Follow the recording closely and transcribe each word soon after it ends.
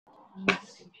on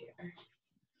this computer.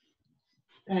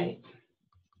 Right.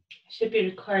 Should be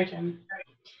recording.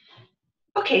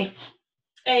 Okay.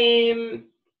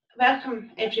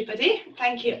 Welcome everybody.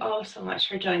 Thank you all so much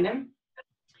for joining.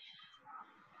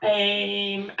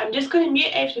 I'm just going to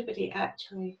mute everybody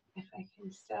actually, if I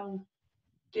can still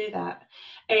do that.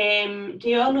 Do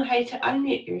you all know how to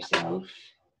unmute yourself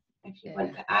if you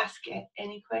want to ask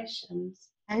any questions?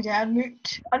 How do I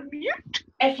unmute? Unmute?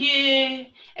 If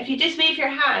you just wave your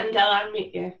hand, I'll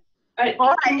unmute you. All right.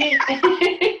 Or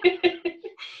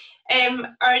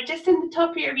just in the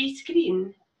top of your wee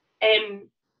screen,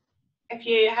 if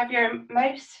you have your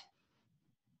mouse,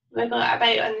 wiggle it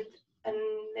about in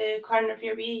the corner of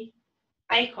your wee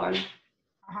icon,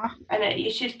 and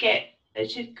it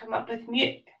should come up with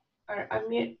mute or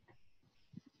unmute.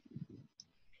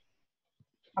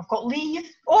 I've got leave.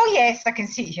 Oh yes, I can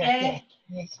see it here. Yeah.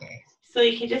 Yes. So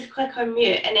you can just click on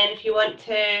mute, and then if you want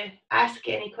to ask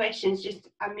any questions, just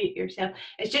unmute yourself.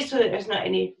 It's just so that there's not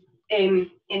any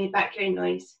background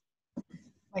noise.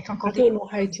 Like Uncle I don't know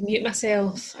how to mute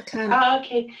myself. I can't. Oh,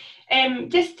 okay.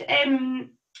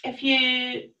 If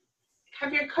you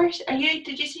have your cursor,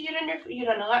 did you say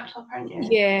you're on a laptop, aren't you?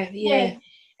 Yeah.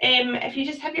 If you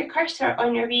just have your cursor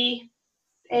on your wee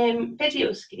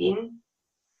video screen,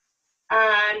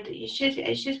 and it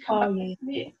should come up with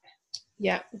mute.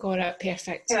 Yeah, got it.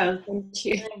 Perfect. Yeah. Thank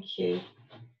you. Thank you.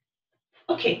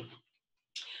 Okay.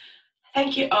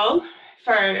 Thank you all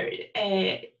for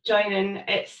joining.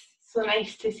 It's so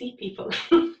nice to see people.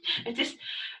 I just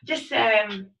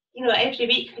every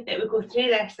week that we go through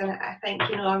this, and I think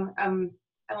I'm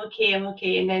okay,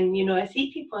 and then I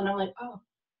see people and I'm like, oh,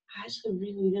 I actually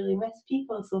really miss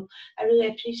people. So I really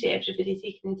appreciate everybody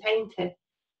taking the time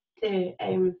to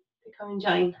come and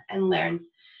join and learn.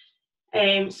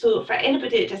 So for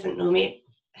anybody that doesn't know me,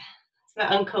 it's my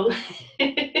uncle.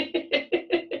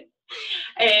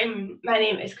 My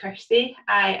name is Kirsty.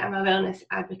 I am a wellness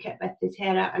advocate with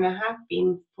doTERRA, and I have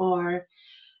been for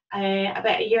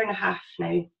about a year and a half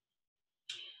now.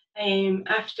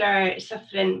 After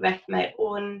suffering with my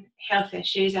own health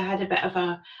issues, I had a bit of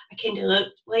a kind of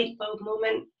light bulb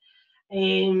moment,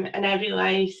 and I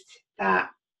realised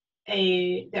that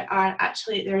there are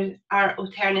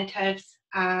alternatives,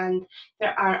 and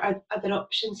there are other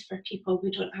options for people.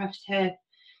 We don't have to.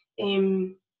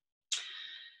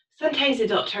 Sometimes the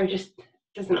doctor just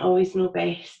doesn't always know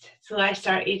best. So I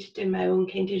started doing my own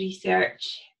kind of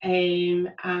research, and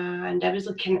I was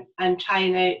looking and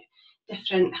trying out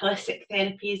different holistic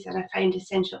therapies, and I found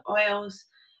essential oils,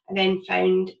 and then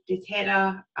found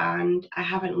doTERRA, and I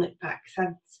haven't looked back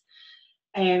since.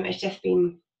 It's just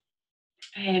been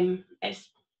it's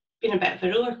been a bit of a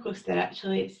roller coaster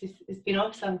actually. It's been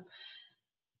awesome.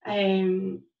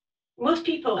 A lot of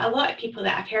people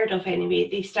that I've heard of anyway,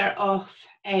 they start off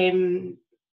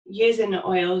using the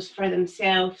oils for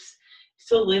themselves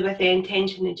solely with the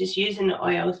intention of just using the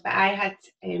oils, but I had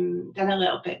done a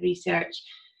little bit of research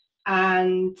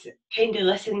and kind of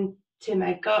listened to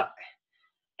my gut.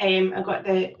 I got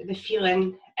the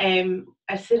feeling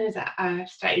as soon as I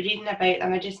started reading about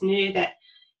them, I just knew that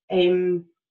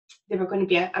they were going to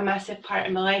be a massive part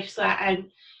of my life. So I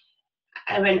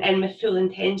went in with full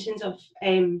intentions of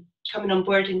coming on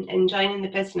board and joining the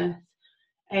business.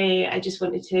 I just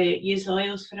wanted to use the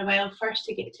oils for a while first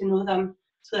to get to know them,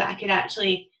 so that I could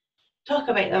actually talk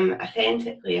about them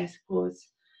authentically, I suppose.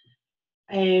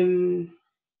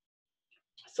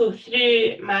 So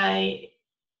through my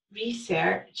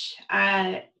research,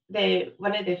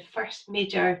 one of the first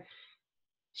major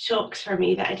shocks for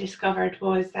me that I discovered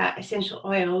was that essential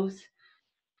oils,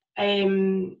 a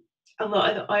lot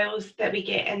of the oils that we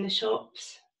get in the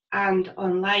shops and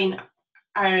online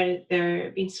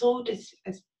they're being sold as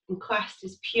classed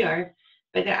as pure,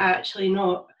 but they're actually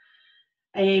not.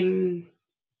 A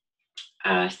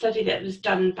study that was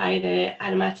done by the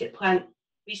Aromatic Plant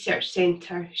Research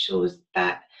Centre shows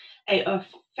that out of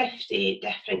 50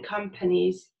 different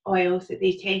companies' oils that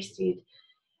they tested,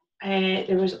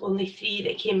 there was only 3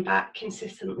 that came back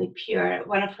consistently pure,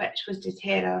 one of which was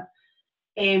doTERRA,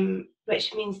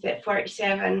 which means that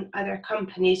 47 other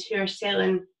companies who are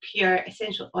selling pure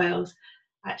essential oils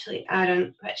actually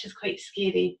aren't, which is quite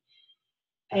scary.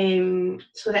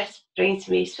 So this brings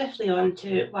me swiftly on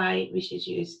to why we should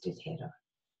use doTERRA.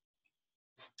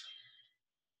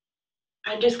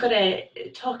 I'm just going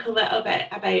to talk a little bit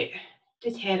about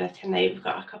doTERRA tonight. We've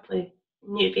got a couple of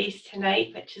newbies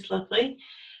tonight, which is lovely.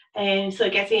 So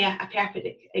it gives me a perfect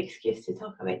excuse to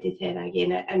talk about doTERRA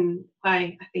again and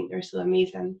why I think they're so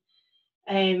amazing.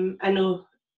 I know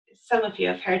some of you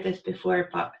have heard this before,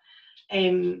 but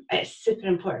it's super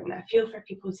important, I feel, for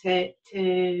people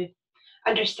to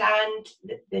understand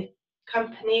the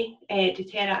company,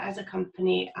 doTERRA as a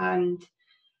company, and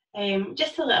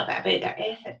just a little bit about their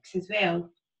ethics as well.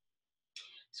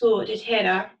 So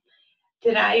doTERRA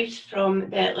derives from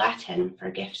the Latin for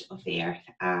gift of the earth,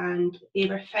 and they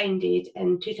were founded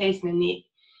in 2008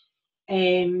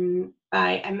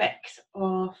 by a mix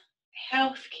of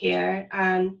healthcare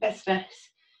and business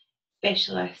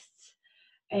specialists.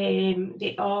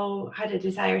 They all had a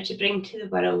desire to bring to the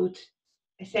world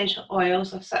essential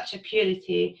oils of such a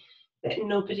purity that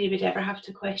nobody would ever have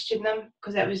to question them,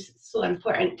 because it was so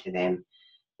important to them.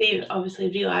 They obviously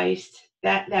realised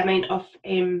that the amount of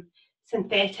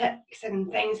synthetics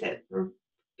and things that were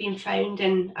being found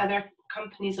in other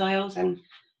companies' oils, and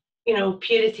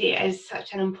purity is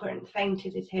such an important thing to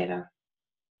doTERRA.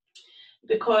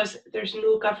 Because there's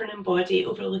no governing body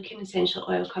overlooking essential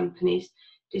oil companies,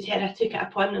 doTERRA took it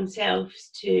upon themselves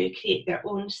to create their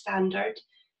own standard.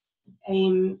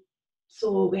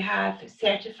 So we have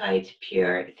certified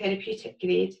pure therapeutic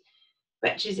grade,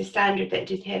 which is a standard that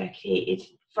doTERRA created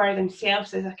for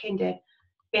themselves as a kind of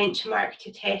benchmark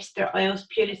to test their oil's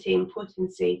purity and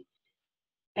potency.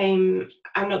 I'm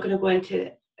not going to go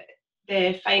into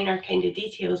the finer kind of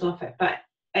details of it, but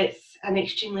it's an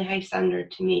extremely high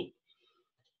standard to meet.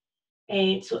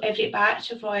 So every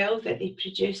batch of oil that they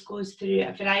produce goes through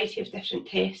a variety of different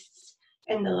tests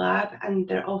in the lab, and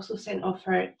they're also sent off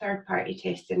for third-party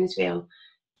testing as well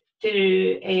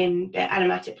through the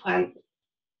Aromatic Plant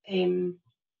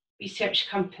Research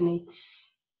Company.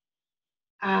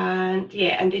 And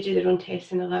they do their own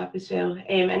tests in the lab as well.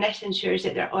 And this ensures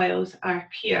that their oils are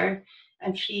pure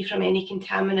and free from any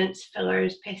contaminants,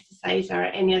 fillers, pesticides, or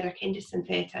any other kind of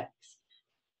synthetics.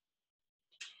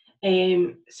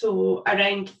 So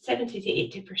around 70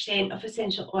 to 80% of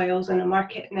essential oils on the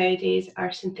market nowadays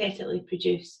are synthetically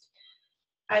produced.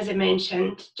 As I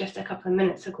mentioned just a couple of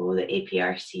minutes ago, the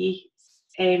APRC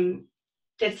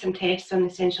did some tests on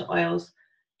essential oils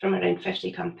from around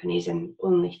 50 companies, and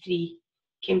only 3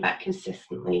 came back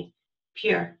consistently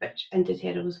pure, which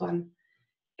doTERRA was one.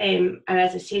 And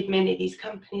as I said, many of these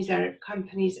companies are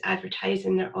companies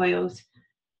advertising their oils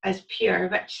as pure,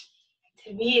 which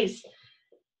to me is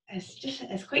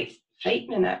quite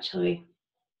frightening, actually.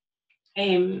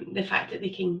 The fact that they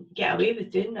can get away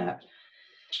with doing that.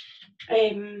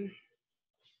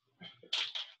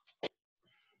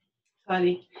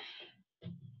 Sorry.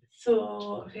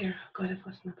 So God, I've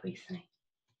lost my place now.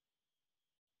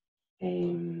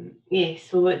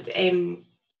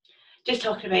 Just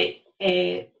talking about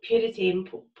purity and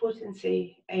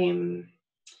potency,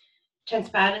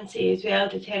 transparency as well.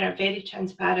 doTERRA are very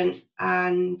transparent,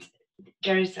 and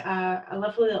there's a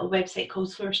lovely little website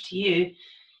called Source to You.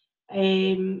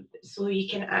 So you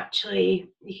can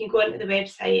go onto the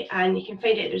website and you can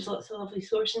find out there's lots of lovely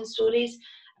sourcing stories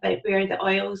about where the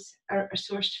oils are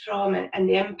sourced from, and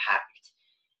the impact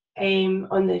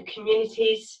on the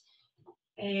communities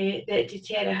that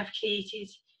doTERRA have created.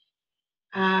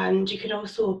 And you can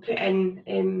also put in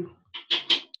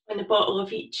the bottle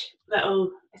of each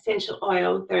little essential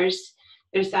oil, there's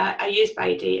a use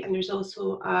by date, and there's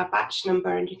also a batch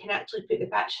number, and you can actually put the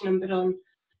batch number on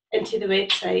into the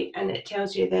website, and it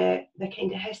tells you the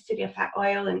kind of history of that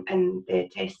oil and the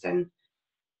testing,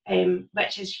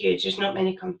 which is huge. There's not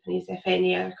many companies, if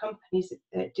any other companies,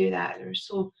 that do that. They're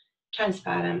so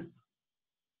transparent.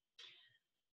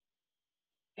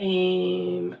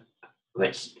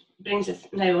 Which brings us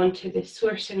now on to the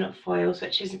sourcing of oils,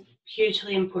 which is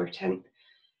hugely important.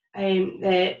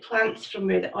 The plants from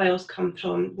where the oils come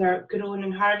from, they're grown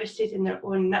and harvested in their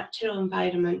own natural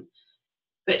environment,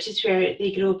 which is where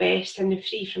they grow best, and they're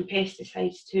free from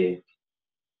pesticides too.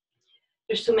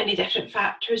 There's so many different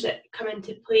factors that come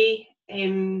into play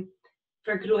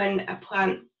for growing a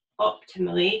plant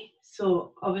optimally.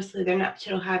 So obviously their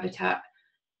natural habitat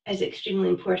is extremely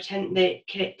important. The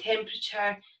correct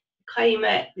temperature,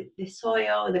 climate, the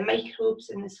soil, the microbes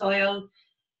in the soil,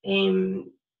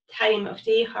 time of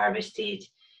day harvested,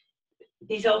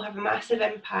 these all have a massive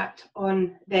impact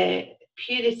on the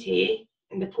purity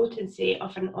and the potency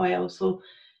of an oil. So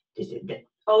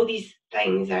all these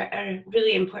things are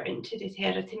really important to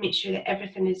doTERRA to make sure that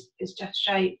everything is just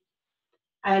right.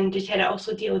 And doTERRA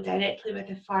also deal directly with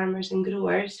the farmers and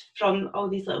growers from all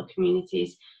these little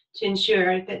communities to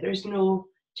ensure that there's no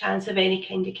chance of any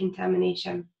kind of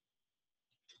contamination.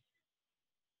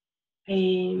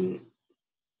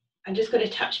 I'm just going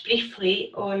to touch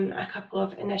briefly on a couple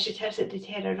of initiatives that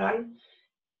doTERRA run,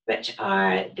 which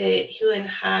are the Healing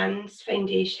Hands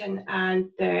Foundation and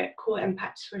the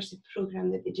Co-Impact Sourcing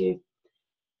Programme that they do.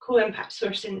 Co-Impact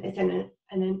Sourcing is an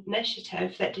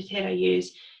initiative that doTERRA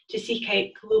use to seek out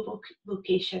global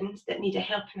locations that need a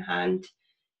helping hand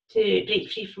to break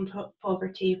free from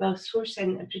poverty while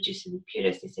sourcing and producing the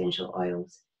purest essential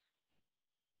oils.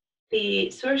 They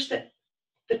source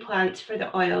the plants for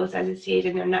the oils, as I said,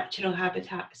 in their natural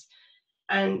habitats,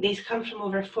 and these come from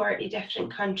over 40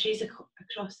 different countries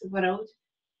across the world,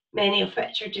 many of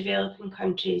which are developing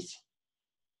countries.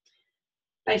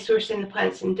 By sourcing the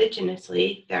plants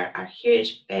indigenously, there are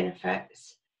huge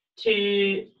benefits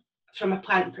from a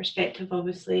plant perspective,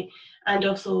 obviously, and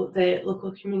also the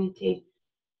local community.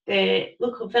 The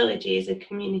local villages and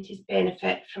communities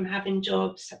benefit from having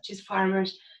jobs such as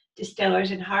farmers,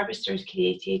 distillers and harvesters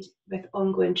created with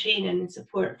ongoing training and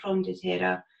support from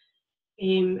doTERRA.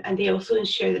 And they also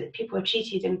ensure that people are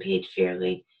treated and paid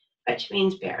fairly, which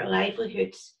means better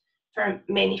livelihoods for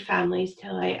many families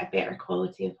to allow a better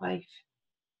quality of life.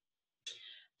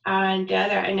 And the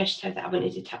other initiative that I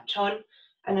wanted to touch on,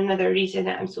 and another reason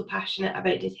that I'm so passionate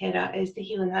about doTERRA, is the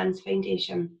Healing Hands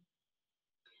Foundation.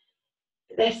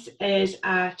 This is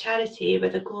a charity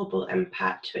with a global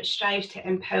impact which strives to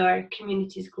empower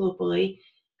communities globally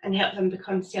and help them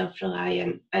become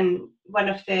self-reliant. And one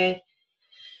of the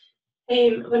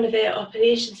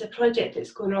operations, the project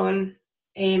that's going on,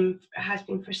 has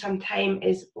been for some time,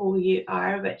 is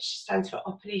OUR, which stands for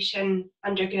Operation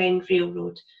Underground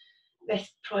Railroad. This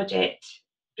project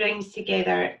brings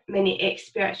together many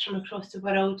experts from across the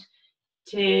world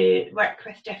to work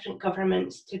with different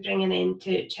governments to bring an end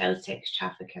to child sex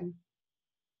trafficking.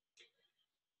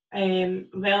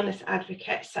 Wellness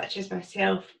advocates such as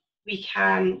myself, we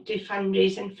can do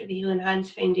fundraising for the Healing Hands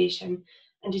Foundation,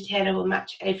 and doTERRA will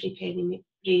match every penny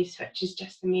raised, which is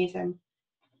just amazing.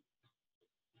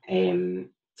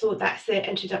 So that's the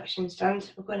introductions done.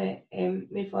 So we're going to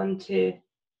move on to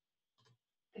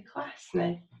the class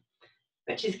now,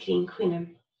 which is green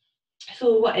cleaning.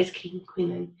 So what is green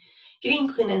cleaning?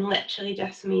 Green cleaning literally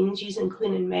just means using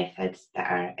cleaning methods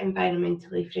that are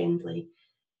environmentally friendly.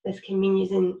 This can mean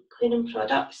using cleaning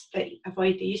products that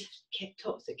avoid the use of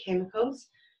toxic chemicals,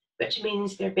 which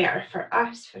means they're better for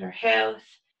us, for our health,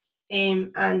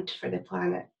 and for the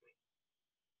planet.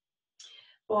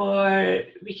 Or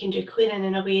we can do cleaning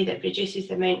in a way that reduces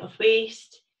the amount of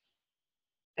waste.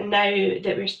 And now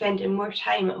that we're spending more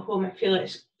time at home, I feel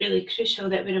it's really crucial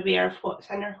that we're aware of what's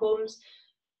in our homes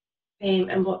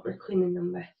and what we're cleaning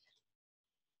them with.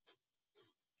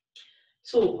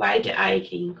 So why do I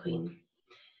green clean?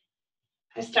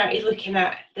 I started looking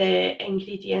at the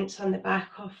ingredients on the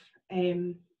back of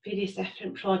various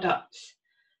different products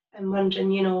and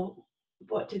wondering, you know,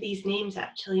 what do these names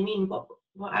actually mean?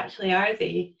 What actually are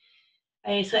they?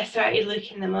 So I started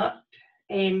looking them up.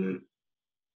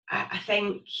 I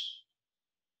think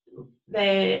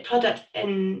the product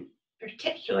in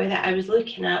particular that I was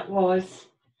looking at was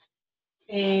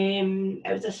it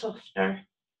was a softener,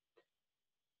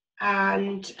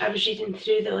 and I was reading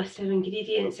through the list of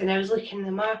ingredients and I was looking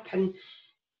them up, and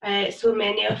so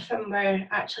many of them were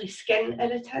actually skin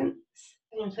irritants,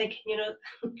 and I'm thinking, you know,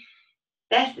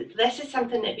 this is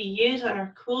something that we use on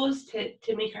our clothes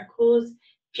to make our clothes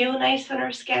feel nice on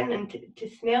our skin and to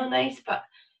smell nice, but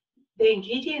the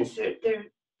ingredients, they're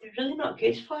really not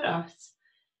good for us.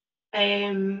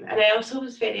 And I also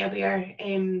was very aware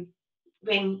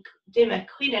when doing my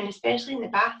cleaning, especially in the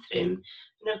bathroom,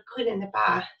 when I'm cleaning the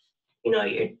bath, you know,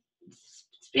 you're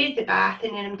sprayed the bath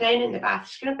and then I'm down in the bath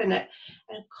scrubbing it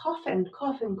and coughing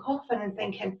and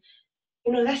thinking,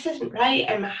 you know, this isn't right,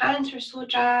 and my hands were so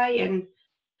dry, and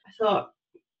I thought,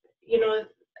 you know,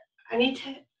 I need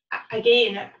to,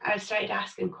 again, I started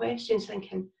asking questions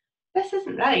thinking, this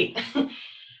isn't right.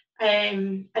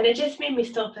 And it just made me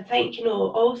stop and think, you know,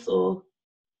 also,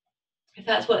 if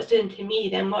that's what it's doing to me,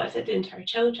 then what is it doing to our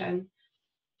children?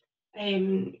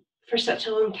 For such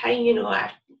a long time, you know,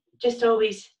 I've just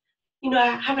always, you know,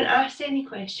 I haven't asked any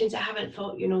questions. I haven't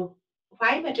thought, you know,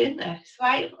 why am I doing this?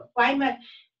 Why am I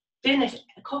doing this,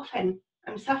 coughing?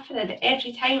 I'm suffering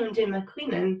every time I'm doing my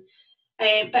cleaning.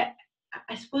 But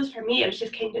I suppose for me, it was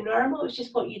just kind of normal. It was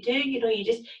just what you do, you know, you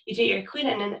do your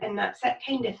cleaning and that's it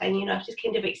kind of thing. You know, I've just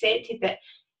kind of accepted that,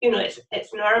 you know,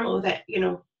 it's normal that, you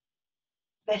know,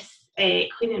 this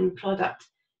cleaning product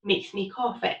makes me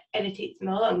cough, it irritates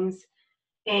my lungs.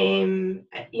 You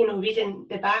know, reading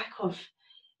the back of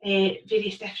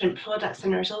various different products,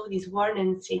 and there's all these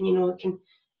warnings saying, you know, it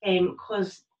can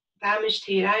cause damage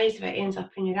to your eyes if it ends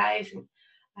up in your eyes. And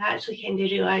I actually kind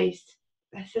of realised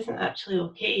this isn't actually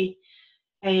okay.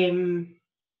 And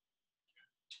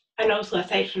also,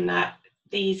 aside from that,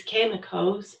 these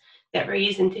chemicals that we're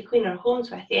using to clean our homes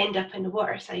with, they end up in the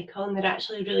water cycle, and they're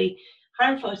actually really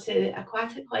harmful to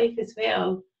aquatic life as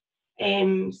well.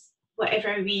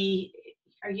 Whatever we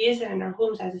are using in our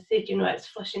homes. As I said, you know, it's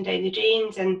flushing down the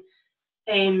drains, and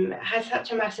it has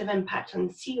such a massive impact on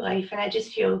sea life. And I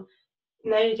just feel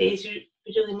nowadays we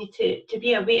really need to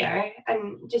be aware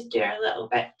and just do our little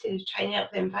bit to try and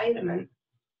help the environment.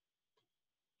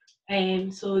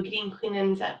 So green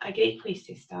cleaning is a great place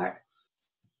to start.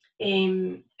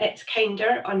 It's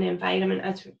kinder on the environment,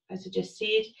 as I just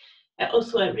said.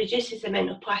 It reduces the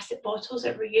amount of plastic bottles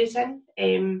that we're using.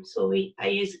 So I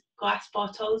use glass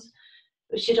bottles.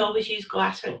 We should always use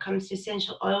glass when it comes to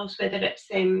essential oils, whether it's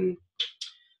if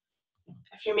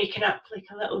you're making up like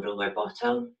a little roller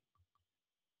bottle,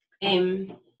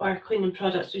 or cleaning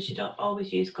products, we should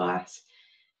always use glass.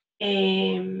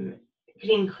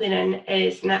 Green cleaning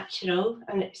is natural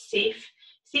and it's safe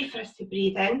for us to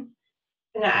breathe in,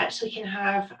 and it actually can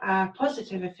have a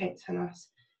positive effect on us.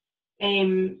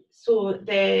 So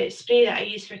the spray that I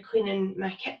use for cleaning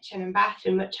my kitchen and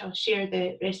bathroom, which I'll share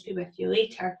the recipe with you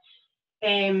later,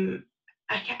 I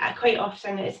quite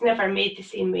often, it's never made the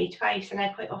same way twice, and I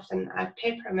quite often add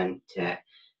peppermint to it.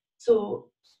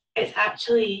 So it's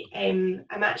actually, I'm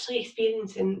actually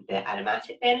experiencing the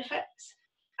aromatic benefits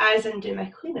as I'm doing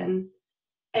my cleaning.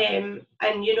 And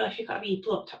you know, if you've got a wee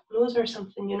blocked up nose or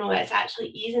something, you know, it's actually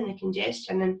easing the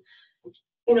congestion, and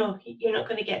you know, you're not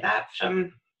going to get that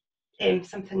from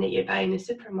something that you buy in the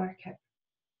supermarket.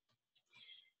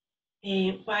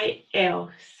 Why else?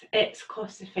 It's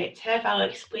cost effective. I'll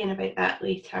explain about that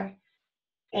later.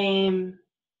 But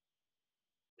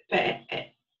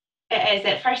it is,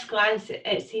 at first glance,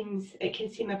 it can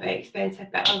seem a bit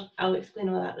expensive, but I'll explain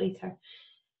all that later.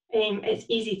 It's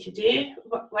easy to do.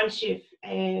 Once you've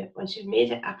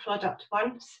made it a product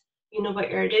once, you know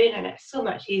what you're doing, and it's so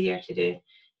much easier to do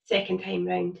second time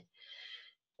round.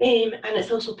 And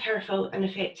it's also powerful and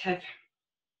effective.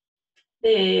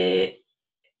 The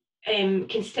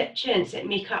constituents that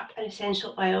make up an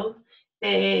essential oil,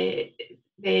 the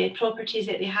properties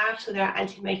that they have, so they're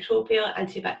antimicrobial,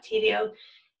 antibacterial.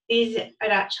 These are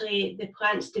actually the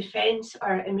plant's defense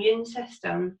or immune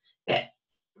system that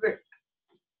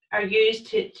are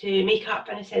used to make up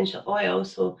an essential oil.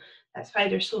 So that's why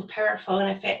they're so powerful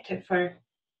and effective for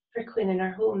cleaning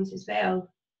our homes as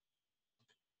well.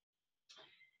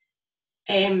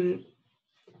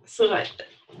 So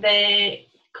the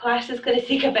class is going to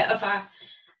take a bit of a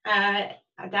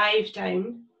dive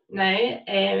down now.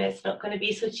 It's not going to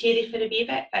be so cheery for a wee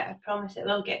bit, but I promise it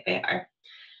will get better.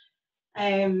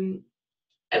 When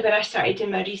I started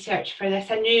doing my research for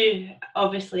this, I knew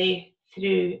obviously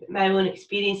through my own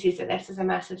experiences that this is a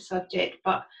massive subject,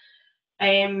 but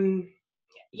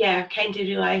yeah, I kind of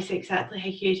realised exactly how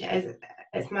huge it is.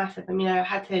 It's massive. I mean, I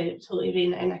had to totally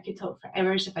rein it in. I could talk for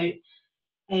hours about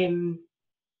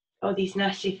all these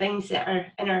nasty things that are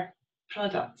in our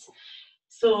products.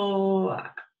 So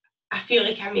I feel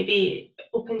like I maybe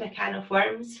opened a can of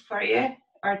worms for you,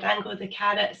 or dangled the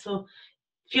carrot. So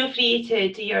feel free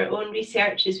to do your own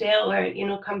research as well, or you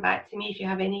know, come back to me if you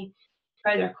have any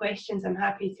further questions. I'm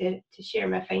happy to share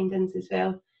my findings as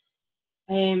well.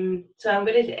 So I'm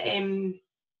going to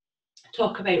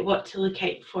talk about what to look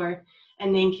out for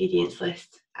in the ingredients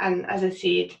list, and as I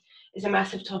said, it's a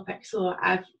massive topic, so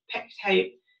I've picked out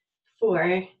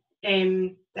 4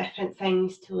 different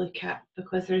things to look at,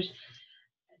 because there's,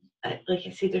 like I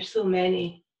said, there's so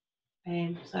many,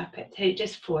 so I picked out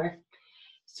just 4.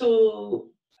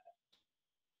 So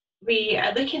we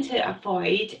are looking to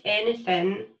avoid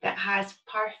anything that has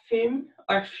perfume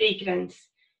or fragrance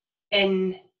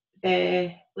in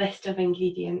the list of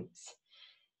ingredients.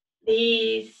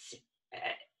 These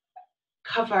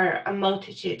cover a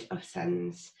multitude of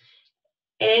sins.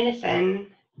 Anything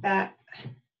that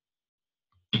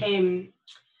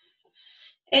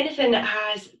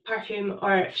has perfume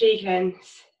or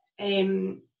fragrance,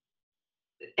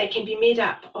 it can be made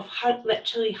up of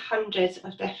literally hundreds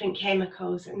of different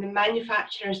chemicals, and the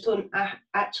manufacturers don't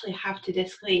actually have to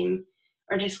disclaim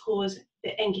or disclose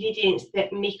the ingredients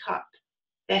that make up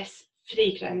this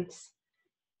fragrance.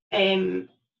 And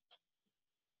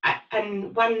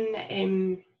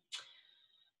one,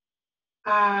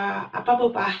 a bubble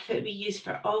bath that we use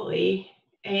for Ollie,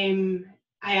 I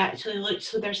actually looked,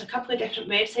 so there's a couple of different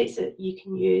websites that you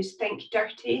can use. Think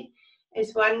Dirty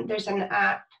is one, there's an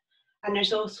app, and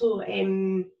there's also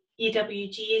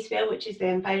EWG as well, which is the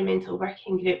Environmental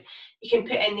Working Group. You can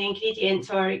put in the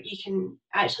ingredients, or you can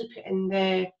actually put in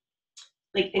the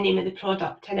name of the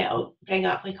product, and it'll bring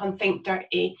up, like on Think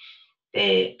Dirty,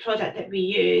 the product that we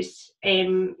use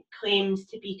claims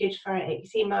to be good for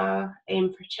eczema,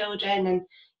 for children, and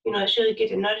you know, it's really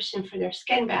good and nourishing for their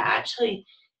skin, but actually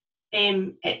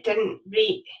it didn't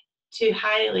rate too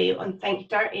highly on Think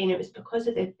Dirty, and it was because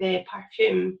of the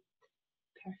perfume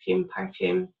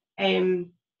perfume.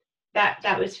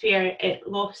 That was where it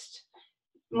lost.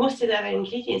 Most of the other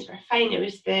ingredients were fine. It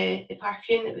was the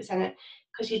perfume that was in it,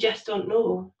 because you just don't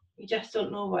know. You just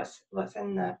don't know what's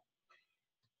in that.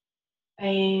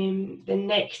 The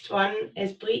next one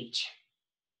is bleach.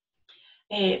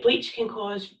 Bleach can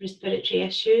cause respiratory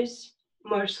issues,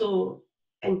 more so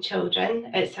in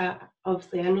children. It's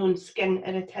obviously a known skin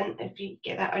irritant. If you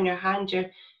get that on your hand, you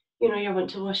want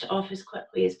to wash it off as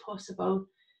quickly as possible.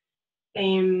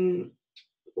 When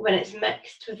it's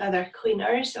mixed with other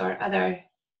cleaners or other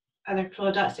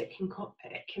products, it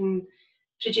can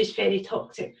produce very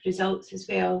toxic results as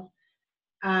well.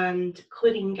 And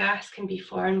chlorine gas can be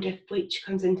formed if bleach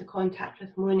comes into contact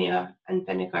with ammonia and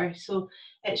vinegar. So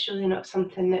it's really not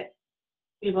something that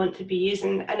we want to be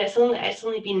using. And it's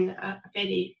only been a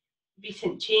very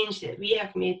recent change that we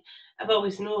have made. I've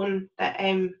always known that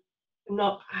I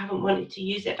haven't wanted to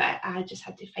use it, but I just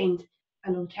had to find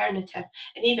an alternative.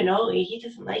 And even Ollie, he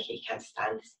doesn't like it. He can't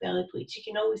stand the smell of bleach. You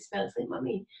can always smell it. It's like,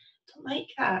 Mummy, don't like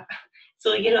that.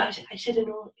 So I should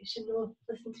know. You should know.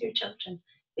 Listen to your children.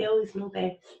 They always know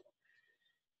best.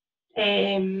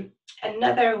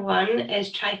 Another one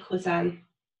is triclosan.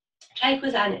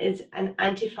 Triclosan is an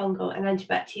antifungal and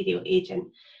antibacterial agent,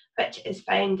 which is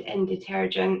found in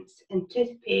detergents, in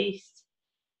toothpaste,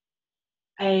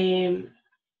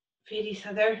 various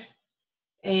other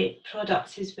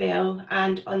products as well.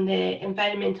 And on the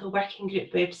Environmental Working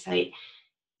Group website,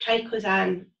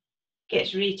 triclosan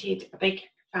gets rated a big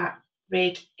fat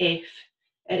red F.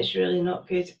 It's really not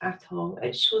good at all.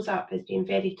 It shows up as being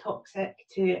very toxic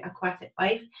to aquatic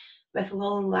life, with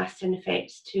long-lasting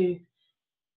effects too.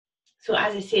 So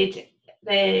as I said,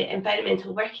 the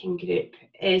Environmental Working Group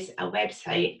is a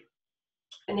website,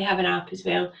 and they have an app as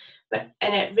well,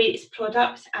 and it rates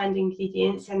products and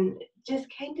ingredients and just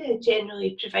kind of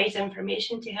generally provides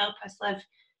information to help us live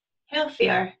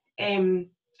healthier, a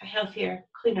healthier,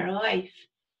 cleaner life.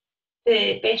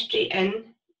 The best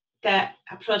rating that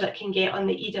a product can get on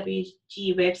the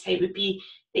EWG website would be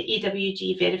the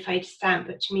EWG verified stamp,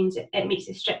 which means it meets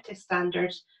the strictest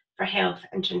standards for health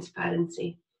and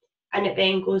transparency. And it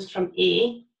then goes from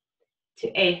A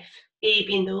to F, A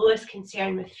being the lowest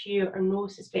concern with few or no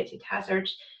suspected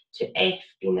hazards, to F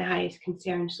being the highest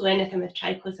concern. So anything with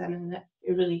triclosan in it,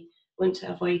 you really want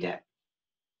to avoid it.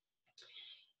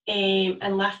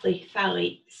 And lastly,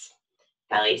 phthalates.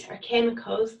 Phthalates are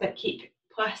chemicals that keep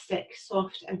plastic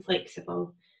soft and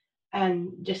flexible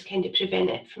and just kind of prevent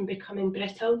it from becoming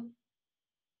brittle.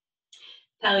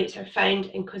 Phthalates are found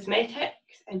in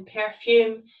cosmetics and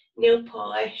perfume, nail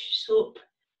polish, soap,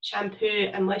 shampoo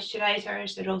and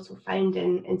moisturisers. They're also found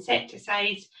in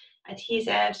insecticides,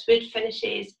 adhesives, wood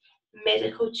finishes,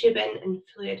 medical tubing and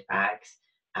fluid bags,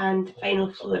 and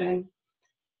vinyl flooring.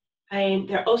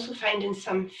 They're also found in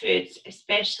some foods,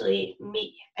 especially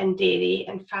meat and dairy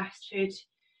and fast food,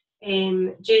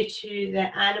 due to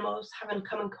the animals having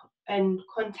come in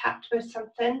contact with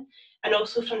something, and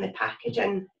also from the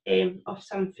packaging of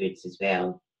some foods as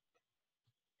well.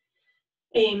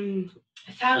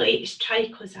 Phthalates,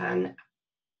 triclosan,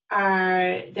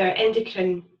 they're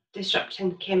endocrine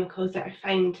disrupting chemicals that are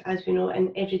found, as we know,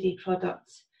 in everyday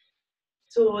products.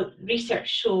 So research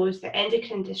shows that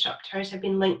endocrine disruptors have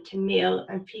been linked to male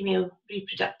and female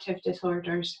reproductive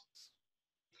disorders.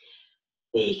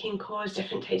 They can cause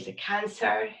different types of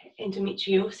cancer,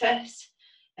 endometriosis,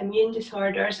 immune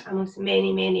disorders, amongst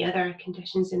many, many other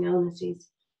conditions and illnesses.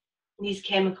 These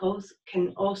chemicals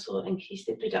can also increase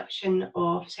the production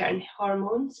of certain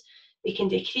hormones. They can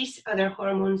decrease other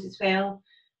hormones as well,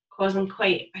 causing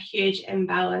quite a huge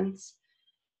imbalance.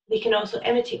 They can also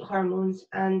imitate hormones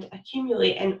and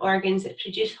accumulate in organs that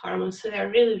produce hormones, so they're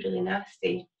really, really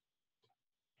nasty.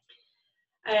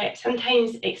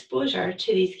 Sometimes exposure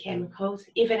to these chemicals,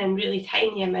 even in really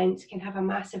tiny amounts, can have a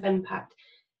massive impact,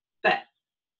 but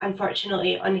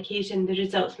unfortunately on occasion the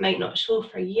results might not show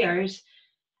for years.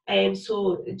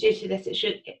 So due to this,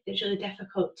 it's really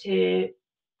difficult to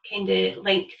kind of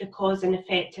link the cause and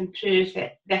effect and prove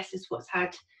that this is what's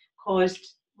had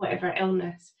caused whatever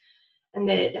illness. And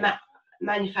the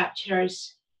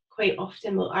manufacturers quite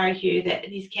often will argue that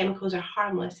these chemicals are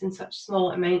harmless in such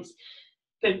small amounts,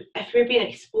 but if we're being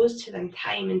exposed to them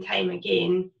time and time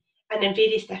again, and in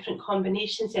various different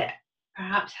combinations that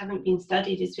perhaps haven't been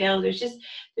studied as well, there's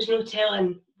no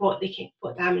telling what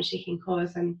damage they can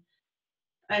cause. And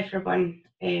I, for one,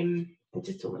 I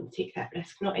just don't want to take that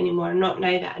risk, not anymore, not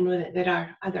now that I know that there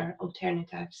are other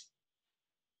alternatives.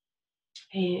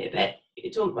 But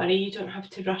don't worry, you don't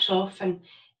have to rush off and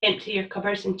empty your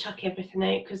cupboards and chuck everything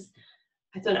out, because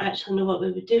I don't actually know what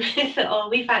we would do with it all.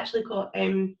 We've actually got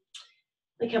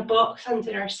like a box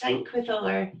under our sink with all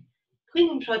our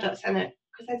cleaning products in it,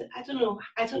 because I don't know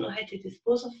how to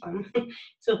dispose of them.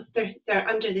 So they're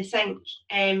under the sink,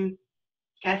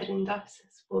 gathering dust, I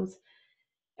suppose.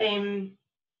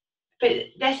 But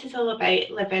this is all about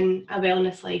living a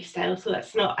wellness lifestyle, so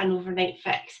it's not an overnight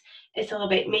fix. It's all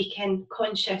about making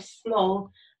conscious,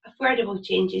 small, affordable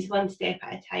changes one step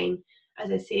at a time.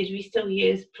 As I said, we still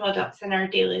use products in our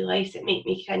daily lives that make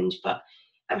me cringe, but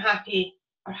I'm happy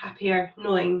or happier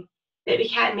knowing that we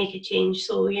can make a change.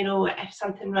 So, you know, if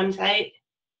something runs out,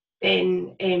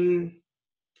 then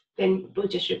we'll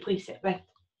just replace it with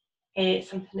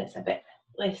something that's a bit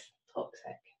less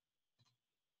toxic.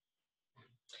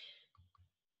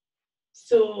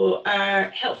 So our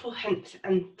helpful hints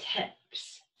and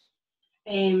tips.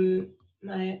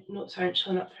 My notes aren't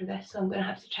showing up for this, so I'm going to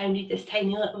have to try and read this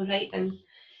tiny little writing.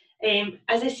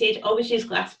 As I said, always use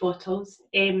glass bottles.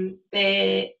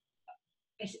 The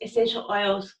essential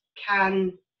oils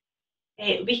can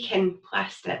weaken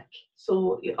plastic,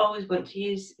 so you always want to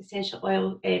use essential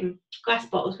oil glass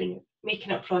bottles when you're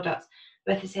making up products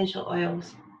with essential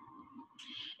oils.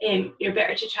 You're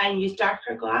better to try and use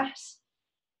darker glass.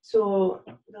 So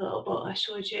the little bottle I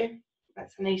showed you,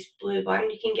 that's a nice blue one.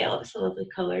 You can get lots of lovely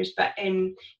colours, but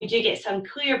you do get some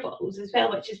clear bottles as well,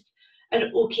 which is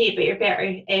okay, but you're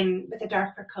better with a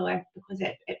darker colour because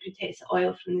it protects the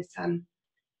oil from the sun.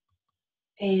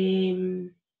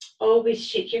 Always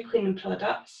shake your cleaning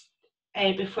products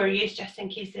before use, just in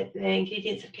case the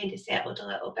ingredients have kind of settled a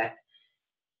little bit,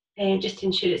 just to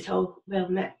ensure it's all well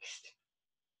mixed.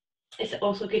 It's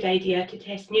also a good idea to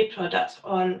test new products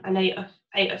on an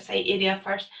out of sight area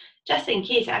first, just in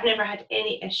case. I've never had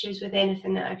any issues with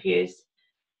anything that I've used,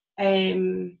 but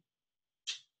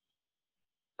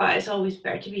it's always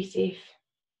better to be safe.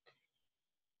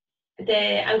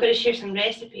 I'm going to share some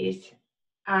recipes,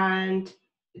 and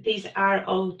these are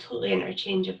all totally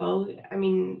interchangeable. I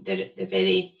mean, they're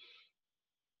very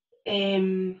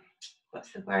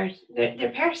what's the word?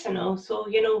 They're personal. So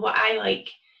you know what I like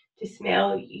to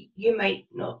smell, you might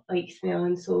not like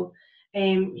smelling. So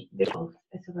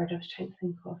that's the word I was trying to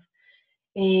think of.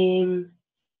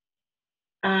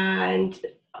 And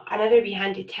another wee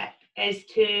handy tip is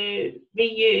to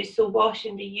reuse, so wash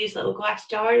and reuse little glass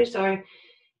jars or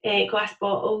glass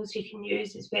bottles you can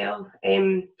use as well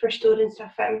for storing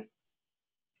stuff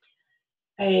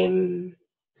in.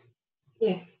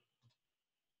 Yeah.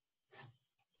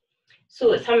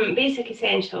 So some basic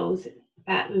essentials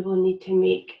that we will need to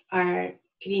make our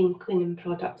green cleaning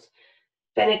products.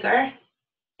 Vinegar,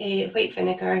 white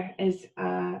vinegar is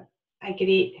a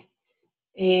great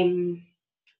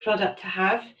product to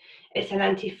have. It's an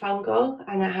antifungal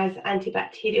and it has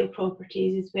antibacterial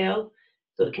properties as well,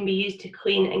 so it can be used to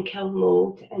clean and kill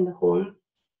mold in the home.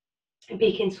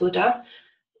 Baking soda,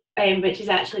 which is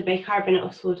actually bicarbonate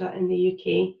of soda in the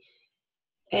UK,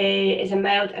 is a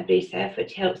mild abrasive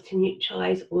which helps to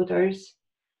neutralise odours.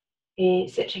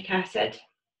 Citric acid,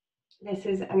 this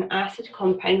is an acid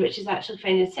compound which is actually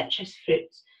found in citrus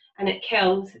fruits, and it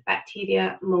kills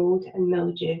bacteria, mold and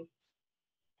mildew.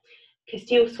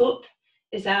 Castile soap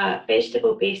is a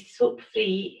vegetable-based soap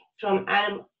free from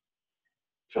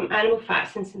animal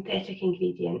fats and synthetic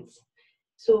ingredients.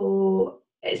 So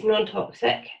it's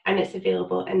non-toxic and it's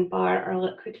available in bar or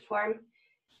liquid form.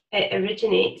 It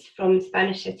originates from the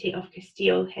Spanish city of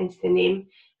Castile, hence the name,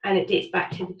 and it dates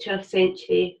back to the 12th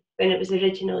century when it was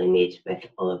originally made with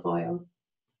olive oil.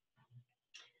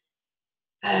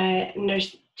 And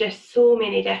there's just so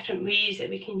many different ways that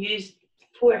we can use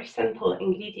 4 simple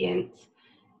ingredients.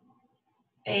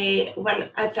 One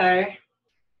other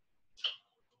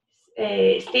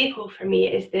staple for me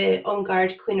is the On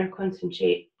Guard Cleaner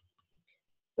Concentrate,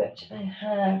 which I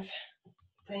have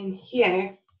down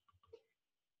here.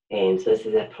 So this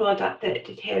is a product that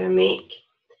doTERRA make.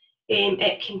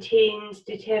 It contains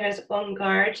doTERRA's On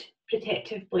Guard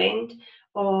Protective Blend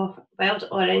of wild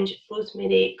orange,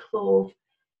 rosemary, clove,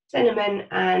 cinnamon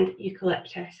and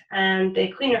eucalyptus, and the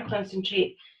cleaner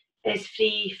concentrate is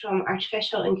free from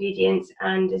artificial ingredients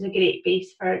and is a great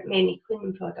base for many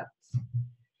cleaning products.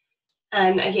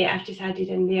 And again, I've just added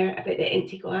in there about the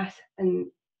empty glass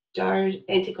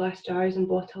jars and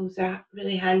bottles are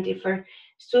really handy for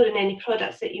storing any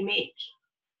products that you make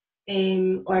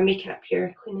or making up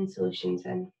your cleaning solutions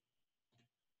in.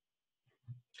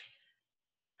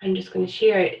 I'm just going to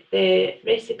share the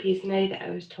recipes now that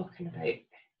I was talking about.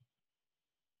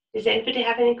 Does anybody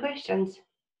have any questions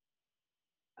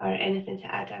or anything to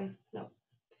add in? No.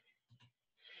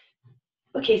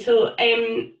 Okay, so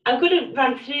I'm going to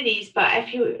run through these, but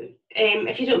if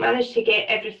you don't manage to get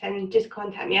everything, just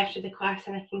contact me after the class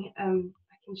and I can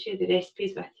share the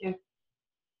recipes with you.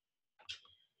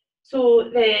 So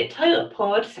the toilet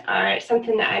pods are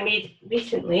something that I made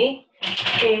recently.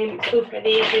 So for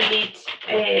these you need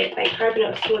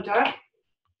bicarbonate of soda,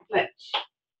 which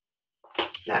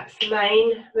that's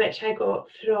mine, which I got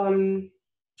from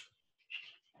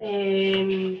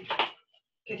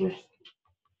goodness,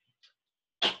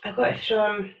 I got it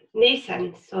from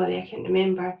Nason. Sorry, I can't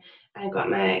remember. I got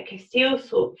my Castile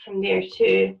soap from there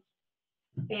too.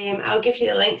 I'll give you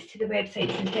the links to the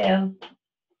websites as well.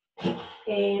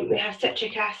 We have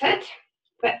citric acid,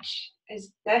 which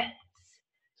is this.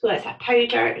 So it's a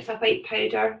powder, it's a white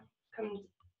powder.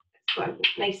 It's got a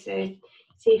nice safe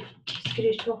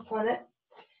screw top on it.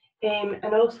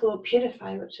 And also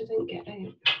Purify, which I didn't get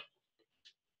out.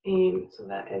 So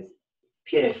that is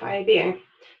Purify there.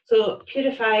 So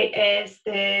Purify is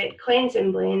the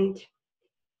cleansing blend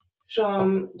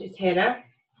from doTERRA.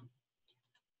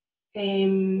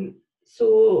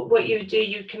 So what you do,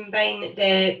 you combine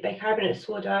the bicarbonate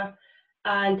soda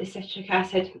and the citric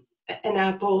acid in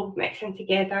a bowl, mix them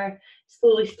together,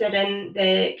 slowly stir in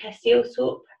the Castile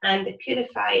soap and the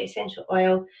Purify essential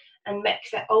oil and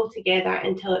mix it all together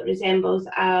until it resembles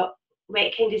a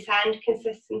wet kind of sand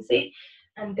consistency.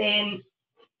 And then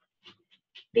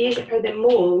these are the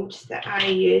molds that I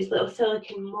use, little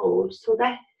silicone molds. So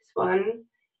this one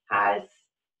has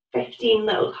 15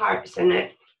 little hearts in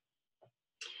it.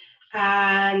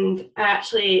 And I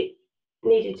actually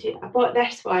I bought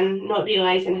this one not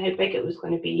realising how big it was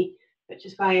going to be, which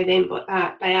is why I then bought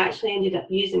that. But I actually ended up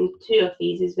using 2 of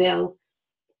these as well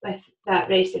with that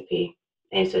recipe.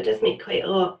 And so it does make quite a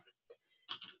lot.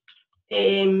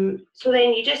 So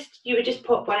then you would just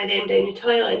pop one of them down the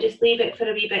toilet and just leave it for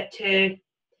a wee bit to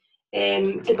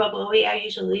bubble away. I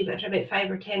usually leave it for about 5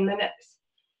 or 10 minutes.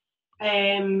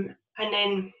 And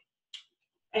then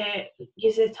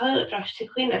use a toilet brush to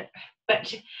clean it,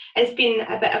 which has been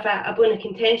a bit of a bone of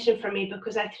contention for me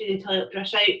because I threw the toilet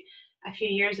brush out a few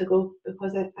years ago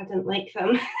because I didn't like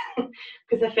them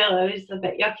because I felt it was a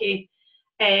bit yucky.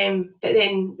 But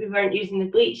then we weren't using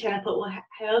the bleach and I thought, well,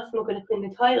 how else am I going to clean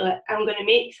the toilet? I'm going to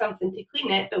make something to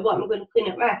clean it, but what am I going to clean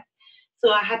it with?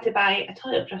 So I had to buy a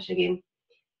toilet brush again.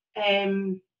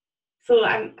 So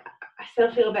I still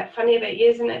feel a bit funny about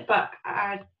using it, but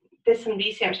I did some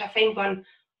research. I found one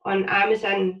on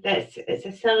Amazon it's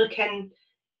a silicone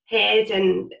head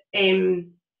and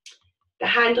the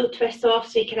handle twists off,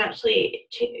 so you can actually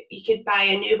you could buy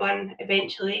a new one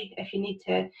eventually if you need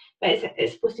to. But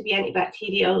it's supposed to be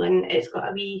antibacterial and it's got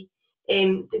a wee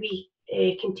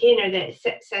container that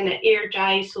sits in it, air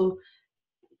dry. So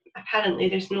apparently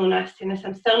there's no nastiness.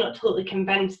 I'm still not totally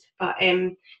convinced, but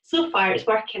so far it's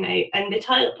working out, and the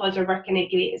toilet pods are working out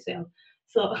great as well.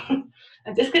 So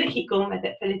I'm just going to keep going with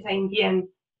it for the time being.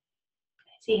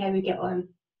 See how we get on.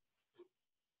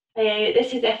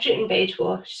 This is a fruit and veg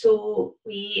wash. So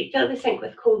we fill the sink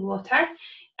with cold water,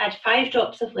 add 5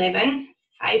 drops of lemon,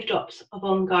 5 drops of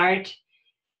On Guard,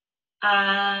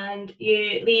 and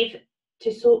you leave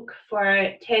to soak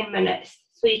for 10 minutes.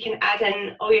 So you can add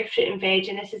in all your fruit and veg,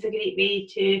 and this is a great way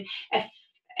to,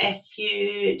 if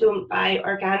you don't buy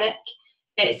organic,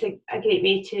 it's a great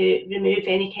way to remove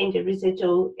any kind of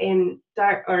residual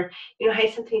dirt, or you know how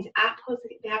sometimes apples,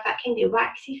 they have that kind of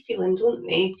waxy feeling, don't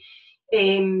they?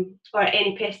 Or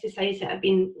any pesticides that have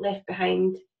been left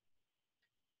behind.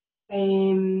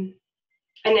 And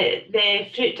the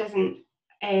fruit doesn't,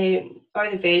 or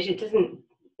the veg, it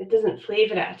doesn't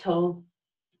flavour it at all.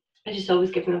 I just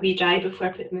always give them a wee dry before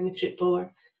I put them in the fruit bowl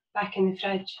or back in the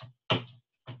fridge.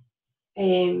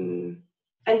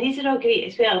 And these are all great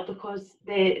as well because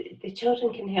the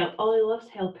children can help. Ollie loves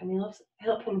helping. He loves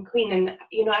helping clean, and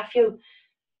you know I feel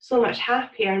so much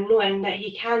happier knowing that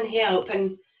he can help,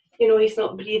 and you know he's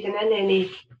not breathing in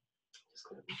any. Just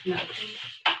going to open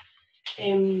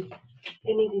that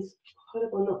any of these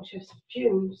horrible noxious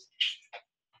fumes.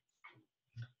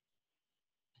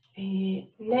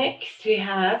 Next we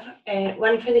have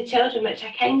one for the children, which I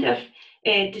kind of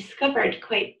discovered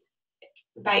quite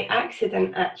by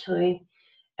accident actually.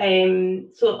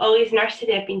 So Ollie's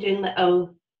nursery have been doing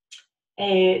little,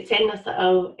 sending us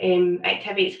little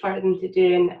activities for them to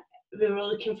do, and we were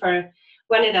looking for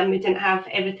one of them. We didn't have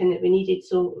everything that we needed,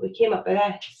 so we came up with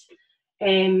this.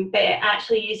 But it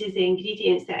actually uses the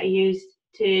ingredients that I used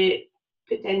to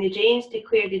put down the drains, to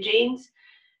clear the drains.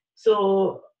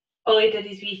 So Ollie did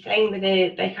his wee thing with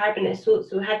the bicarbonate soda.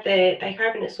 So we had the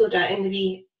bicarbonate soda in the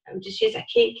wee, I would just use a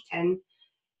cake tin.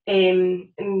 And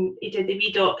he did the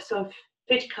wee dots of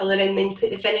food colour, and then put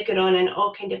the vinegar on, and it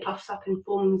all kind of puffs up and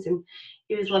foams, and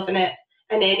he was loving it.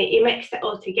 And then he mixed it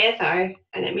all together,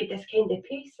 and it made this kind of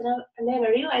paste. And then I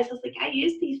realised, I was like, I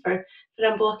use these for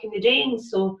unblocking the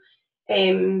drains. So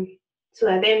So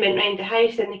I then went round the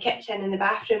house, in the kitchen, in the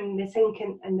bathroom, the sink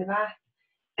and the bath,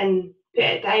 and put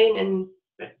it down, and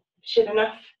sure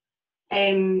enough,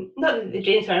 not that the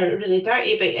drains are really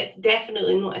dirty, but I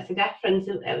definitely noticed a difference.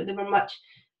 They were much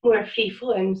more free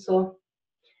flowing, so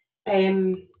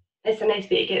it's a nice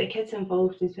way to get the kids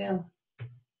involved as well.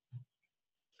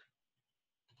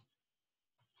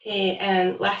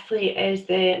 And lastly is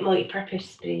the multi-purpose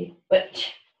spray,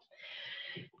 which,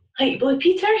 like Blue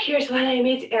Peter, here's one I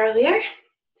made earlier.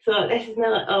 So this is my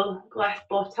little glass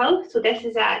bottle. So this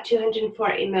is a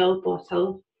 240ml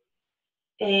bottle.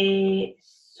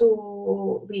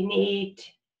 So we need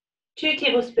 2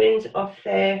 tablespoons of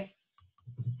the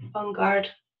On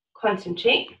Guard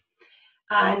concentrate,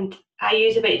 and I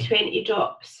use about 20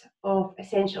 drops of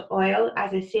essential oil.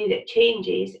 As I say, that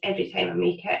changes every time I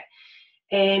make it,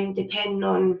 depending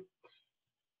on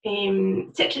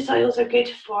citrus oils are good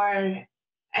for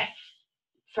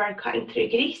cutting through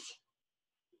grease.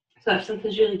 So if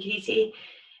something's really greasy,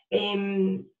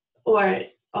 or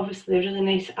obviously really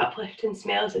nice uplifting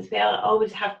smells as well, I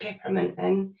always have peppermint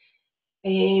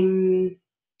in.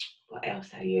 What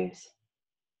else I use?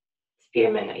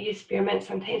 Spearmint. I use spearmint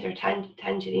sometimes, or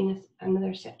tangerine is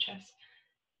another citrus.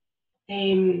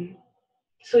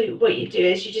 So what you do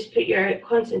is you just put your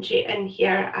concentrate in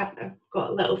here. I've got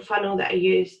a little funnel that I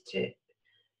use to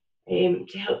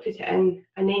help put it in,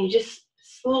 and then you just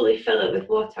slowly fill it with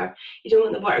water. You don't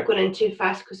want the water going in too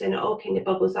fast, because then it all kind of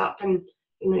bubbles up, and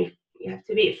you have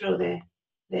to wait for all the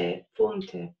foam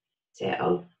to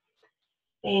settle.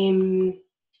 And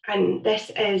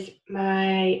this is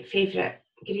my favourite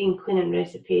green cleaning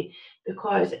recipe,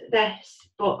 because this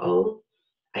bottle,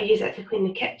 I use it to clean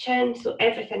the kitchen, so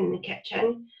everything in the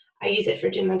kitchen. I use it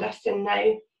for doing my dusting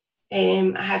now.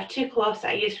 I have 2 cloths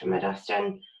that I use for my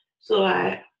dusting, so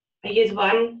I use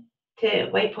one to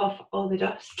wipe off all the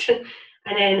dust,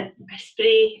 and then I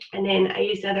spray, and then I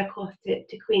use the other cloth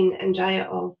to clean and dry it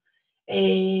all.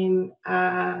 And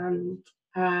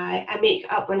I make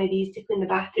up one of these to clean the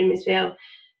bathroom as well.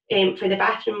 For the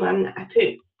bathroom one, I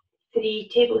put 3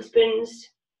 tablespoons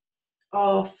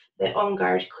of the On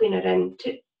Guard cleaner in,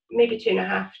 maybe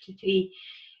 2.5 to 3,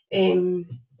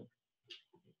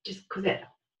 just because it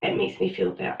makes me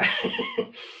feel better.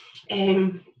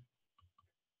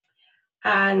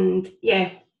 And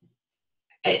yeah,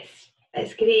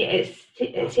 it's great.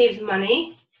 It saves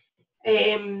money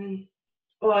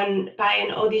on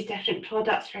buying all these different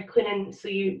products for cleaning. So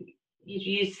you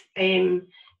use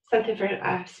something for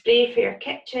a spray for your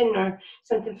kitchen, or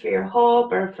something for your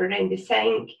hob, or for around the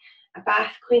sink, a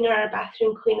bath cleaner, a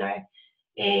bathroom cleaner.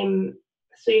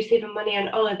 So you're saving money on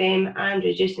all of them and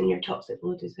reducing your toxic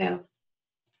load as well.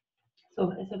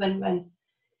 So it's a win-win.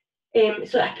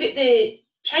 So I put the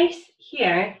price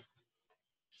here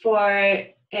for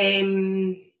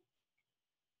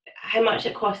how much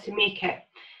it costs to make it.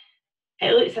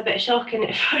 It looks a bit shocking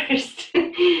at first,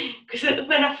 because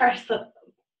when I first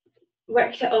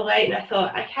worked it all out, and I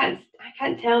thought, I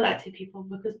can't tell that to people,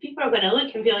 because people are going to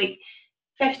look and be like,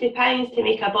 £50 to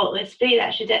make a bottle of spray,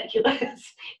 that's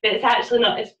ridiculous. But it's actually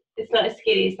not as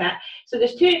scary as that. So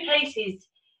there's 2 prices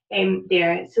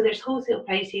there. So there's wholesale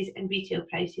prices and retail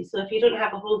prices. So if you don't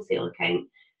have a wholesale account,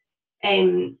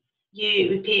 you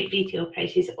would pay retail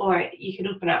prices, or you can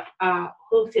open up a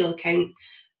wholesale account.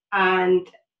 And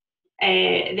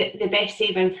the best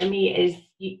saving for me is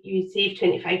you save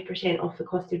 25% off the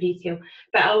cost of retail.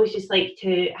 But I always just like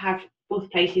to have both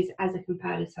prices as a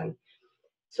comparison.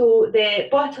 So the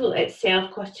bottle itself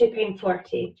costs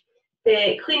 £2.40.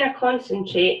 The cleaner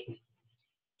concentrate,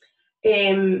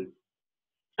 I'm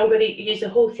going to use the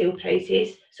wholesale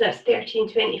prices, so that's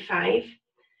 £13.25.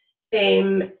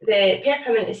 The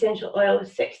peppermint essential oil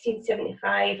was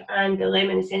 £16.75, and the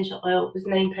lemon essential oil was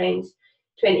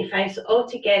 £9.25. So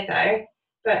altogether,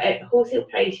 but at wholesale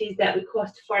prices, that would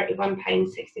cost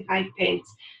 £41.65.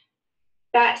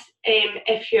 That's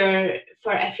if you're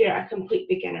a complete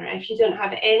beginner. If you don't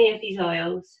have any of these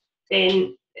oils,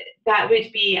 then that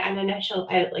would be an initial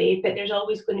outlay, but there's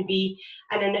always going to be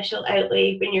an initial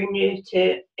outlay when you're new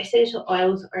to essential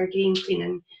oils or green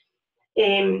cleaning.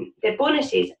 The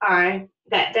bonuses are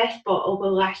that this bottle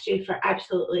will last you for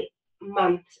absolutely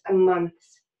months and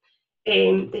months.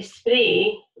 The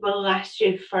spray will last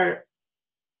you for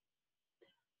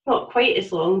not quite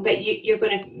as long, but you're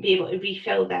going to be able to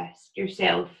refill this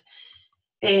yourself.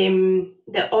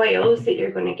 The oils that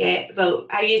you're going to get, well,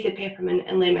 I use the peppermint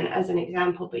and lemon as an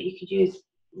example, but you could use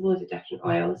loads of different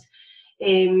oils.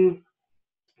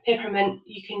 Peppermint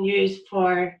you can use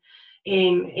for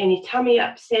any tummy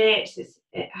upsets.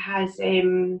 It has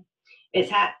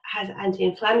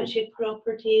anti-inflammatory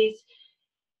properties.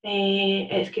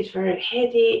 It's good for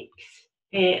headaches.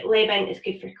 Lemon is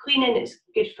good for cleaning. It's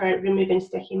good for removing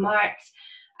sticky marks.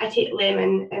 I take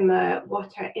lemon in my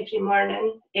water every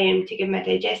morning to give my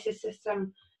digestive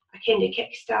system a kind of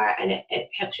kickstart, and it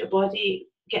helps your body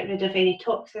get rid of any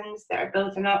toxins that are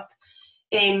building up.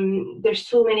 There's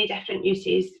so many different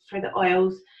uses for the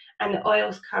oils, and the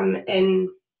oils come in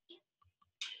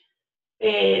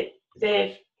the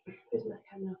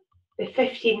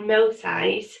 15 ml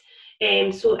size.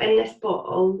 So in this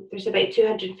bottle, there's about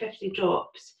 250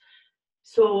 drops.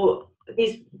 So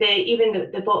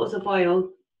even the bottles of oil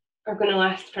are going to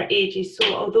last for ages.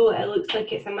 So although it looks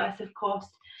like it's a massive cost,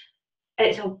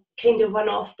 it's a kind of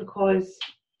one-off, because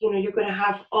you're going to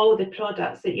have all the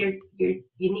products that you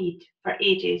need for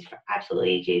ages, for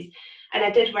absolutely ages. And I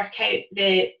did work out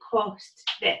the cost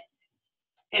that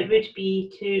it would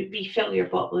be to refill your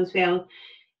bottle as well.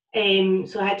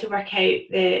 So I had to work out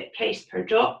the price per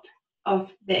drop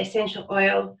of the essential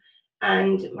oil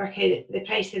and work out the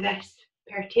price of this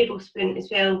per tablespoon as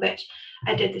well, which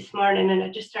I did this morning, and I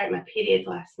just started my period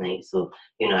last night. So,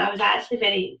 I was actually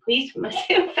very pleased with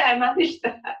myself that I managed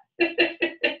that.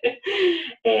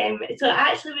 So it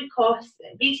actually would cost,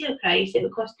 retail price, it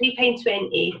would cost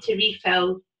 £3.20 to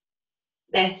refill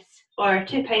this, or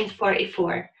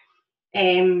 £2.44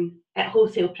 at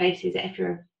wholesale prices if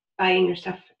you're buying your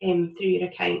stuff through your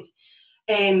account.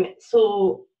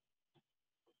 So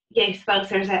yes, whilst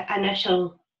there's an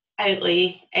initial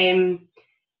outlay,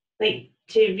 like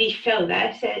to refill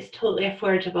this, it's totally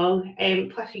affordable.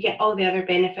 Plus you get all the other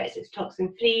benefits. It's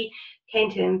toxin free,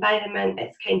 kind to the environment,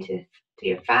 it's kind to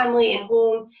your family and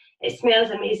home. It smells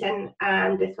amazing,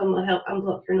 and this one will help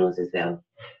unblock your nose as well.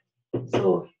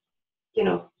 So,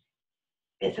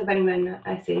 it's a win-win,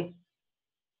 I say.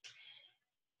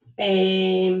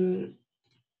 And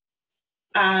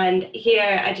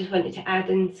here I just wanted to add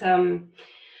in some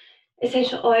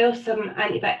essential oils, some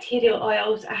antibacterial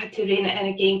oils. I had to rein it in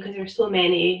again because there are so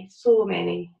many.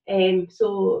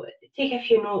 So take a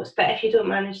few notes, but if you don't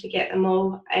manage to get them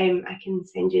all, I can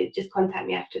send you, just contact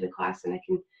me after the class and I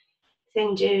can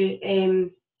send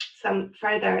you some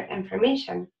further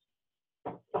information.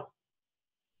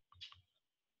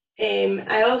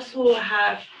 I also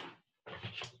have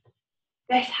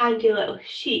this handy little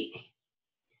sheet.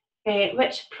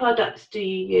 Which products do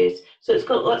you use? So it's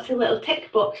got lots of little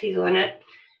tick boxes on it.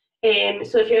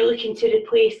 So if you're looking to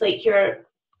replace like your,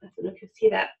 I don't know if you'll see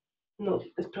that. No,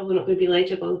 it's probably not going to be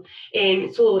legible.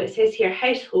 So it says here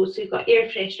household. So you've got air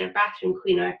freshener, bathroom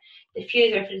cleaner,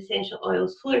 diffuser for essential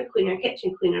oils, floor cleaner,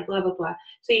 kitchen cleaner, blah blah blah.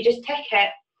 So you just tick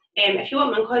it. If you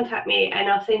want one, contact me and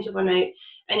I'll send you one out.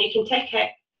 And you can tick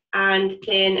it, and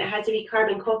then it has a wee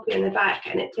carbon copy on the back,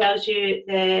 and it tells you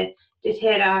the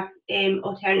doTERRA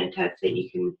alternative that you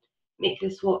can make the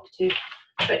swap to,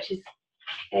 which is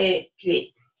great.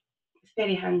 It's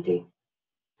very handy.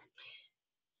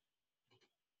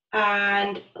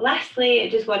 And lastly, I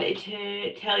just wanted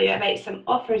to tell you about some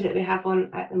offers that we have on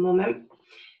at the moment.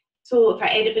 So for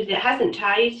anybody that hasn't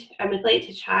tried and would like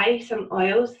to try some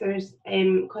oils, there's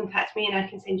contact me and I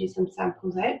can send you some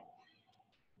samples out.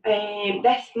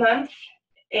 This month,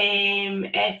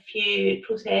 if you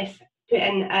put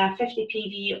in a 50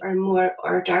 PV or more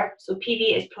order, so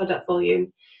PV is product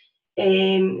volume,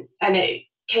 and it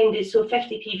kind of, so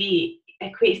 50 PV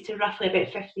equates to roughly about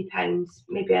 £50,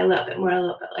 maybe a little bit more, a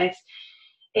little bit less.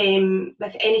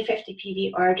 With any 50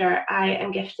 PV order, I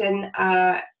am gifting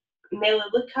a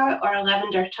Melaleuca or a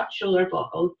lavender touch roller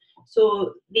bottle.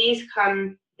 So these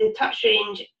come, the touch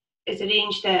range is a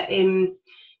range that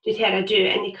doTERRA do,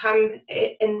 and they come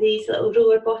in these little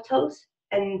roller bottles,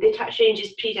 and the touch range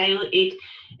is pre-diluted.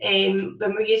 When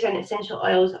we're using essential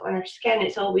oils on our skin,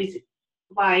 it's always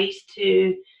wise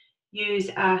to use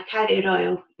a carrier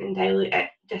oil and dilute it,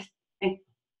 just to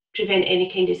prevent any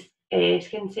kind of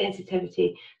skin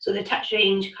sensitivity. So the touch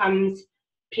range comes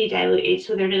pre-diluted,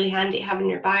 so they're really handy to have in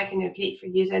your bag, and they're great for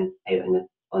using out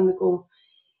on the go.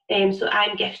 So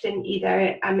I'm gifting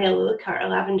either a Melaleuca or a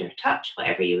lavender touch,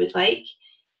 whatever you would like.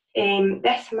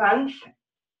 This month,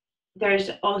 there's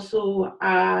also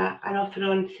an offer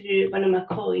on through one of my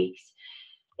colleagues.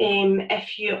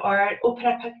 If you open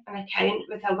up an account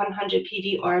with a 100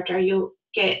 PV order, you'll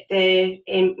get the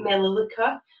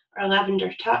Melaleuca or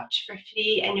lavender touch for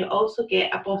free, and you'll also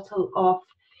get a bottle of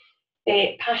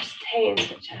Past Tense,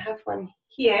 which I have one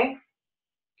here.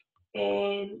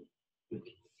 You can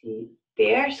see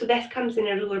there. So this comes in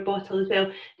a roller bottle as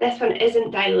well. This one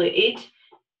isn't diluted,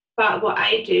 but what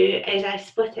I do is I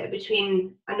split it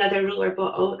between another roller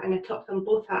bottle and I top them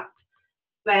both up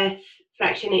with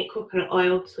fractionate coconut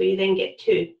oil, so you then get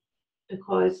two,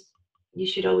 because you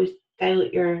should always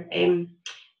dilute your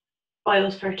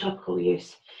oils for topical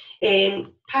use.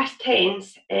 Past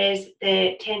tense is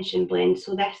the tension blend,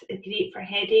 so this is great for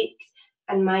headaches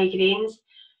and migraines.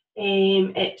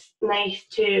 It's nice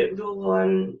to roll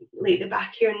on like the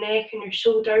back of your neck and your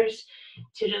shoulders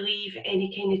to relieve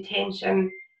any kind of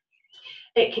tension.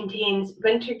 It contains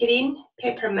wintergreen,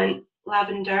 peppermint,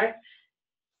 lavender,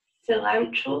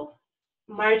 cilantro,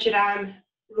 marjoram,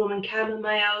 Roman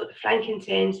chamomile,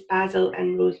 frankincense, basil,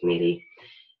 and rosemary.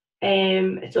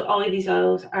 So all of these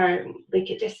oils are like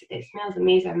it smells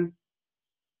amazing.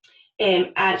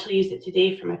 I actually used it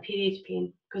today for my period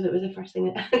pain because it was the first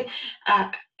thing that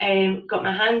I got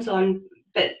my hands on.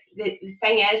 But the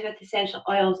thing is with essential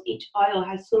oils, each oil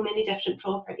has so many different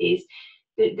properties.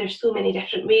 There's so many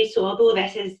different ways. So although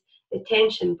this is the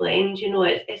tension blend, you know,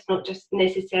 it's not just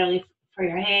necessarily for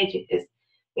your head. It's,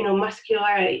 you know,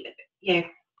 muscular. Yeah,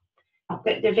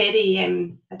 they're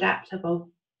very adaptable.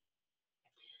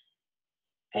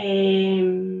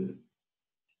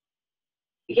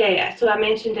 Yeah, so I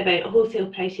mentioned about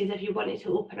wholesale prices. If you wanted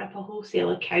to open up a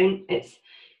wholesale account, it's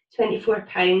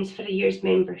 £24 for a year's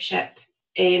membership,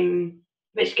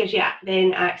 which gives you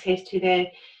then access to the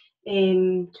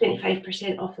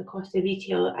 25% off the cost of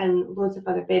retail and loads of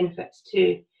other benefits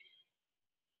too.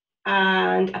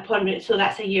 And so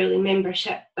that's a yearly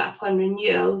membership, but upon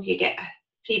renewal, you get a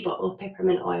free bottle of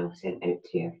peppermint oil sent out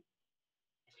to you.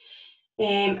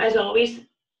 As always,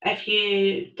 if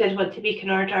you did want to make an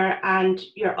order and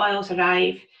your oils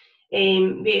arrive,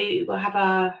 we will have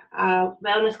a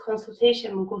wellness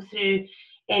consultation. We'll go through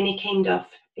any kind of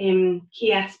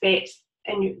key aspects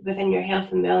within your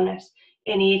health and wellness,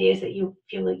 any areas that you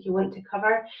feel like you want to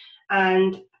cover,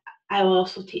 and I will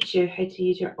also teach you how to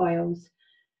use your oils.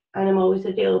 And I'm always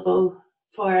available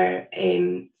for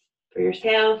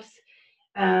yourselves,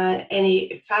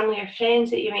 any family or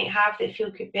friends that you might have that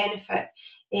feel could benefit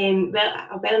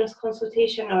a wellness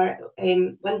consultation or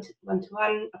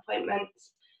one-to-one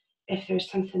appointments if there's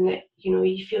something that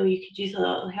you feel you could use a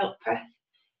little help with.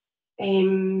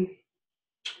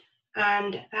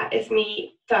 And that is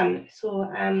me done. So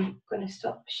I'm going to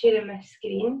stop sharing my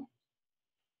screen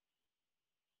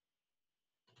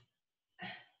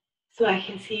so I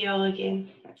can see you all again.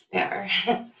 That's better.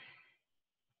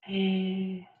 Let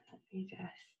me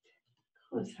just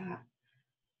close that.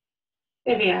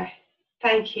 There we are.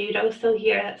 Thank you. You're all still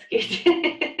here. That's good.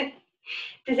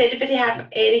 Does anybody have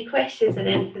any questions or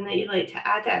anything that you'd like to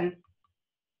add in?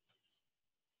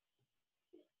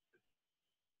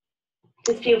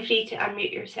 Just feel free to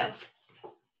unmute yourself.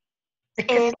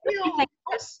 Sorry.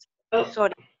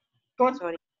 Go on.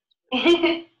 Sorry.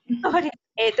 Sorry.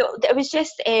 It was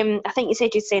just, I think you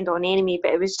said you'd send on anyway,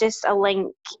 but it was just a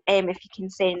link, if you can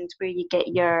send where you get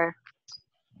your,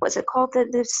 what's it called,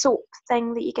 the soap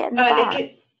thing that you get in the bar?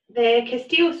 The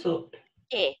Castile soap.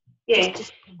 Yeah. Yeah.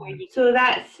 Just where you... So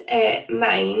that's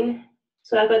mine.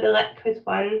 So I got the liquid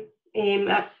one,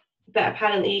 but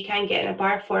apparently you can get in a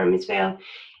bar form as well.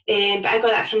 But I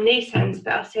got that from Nason's,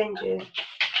 but I'll send you.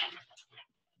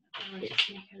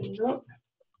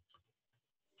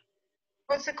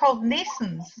 What's it called?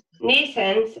 Nason's?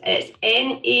 Nason's, it's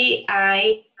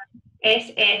NAISSANCE.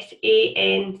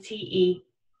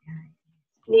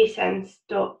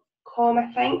 Nasons.com,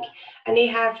 I think, and they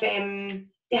have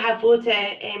loads of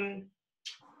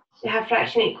they have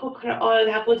fractionated coconut oil.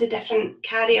 They have loads of different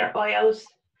carrier oils.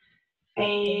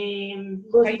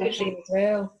 Loads of different as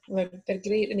well. They're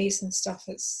great in Ace stuff.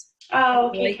 It's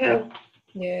okay, cool.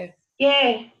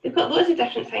 Yeah, they've got loads of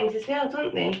different things as well,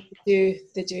 don't they?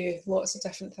 They do lots of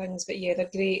different things, but yeah, they're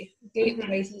great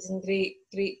prices and great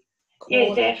quality.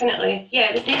 Yeah, definitely. Yeah,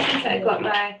 it was Nasons that I got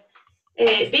my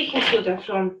baking soda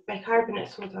from, bicarbonate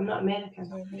soda. I'm not American.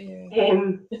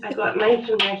 I got mine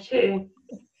from there too.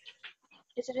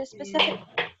 Is it a specific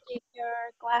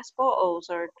your glass bottles,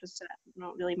 or does it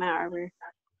not really matter where?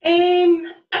 I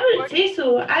wouldn't say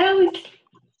so. I always...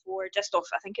 Or just off,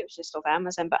 I think it was just off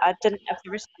Amazon, but I didn't, if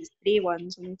there was these grey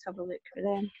ones, I need to have a look for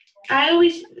them. I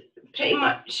always pretty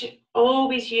much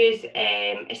always use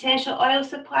essential oil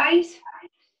supplies.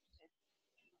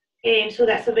 So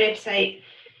that's a website,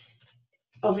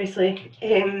 obviously,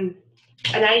 and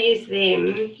I use them.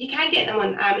 You can get them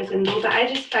on Amazon though, but I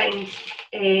just find,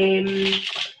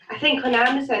 I think on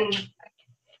Amazon,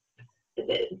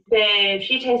 the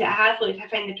few times that I have looked, I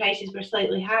find the prices were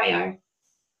slightly higher.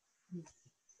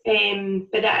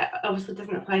 But that obviously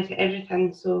doesn't apply to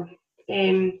everything. So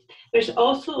there's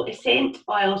also Essent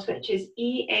Oils, which is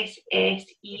ESSENTOILS.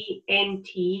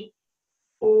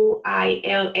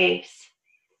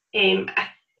 I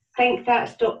think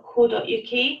that's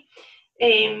 .co.uk.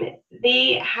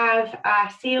 They have a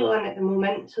sale on at the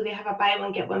moment, so they have a buy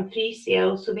one get one free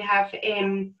sale. So they have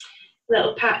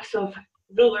little packs of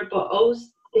roller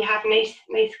bottles. They have nice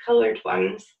coloured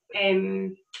ones. I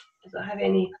don't have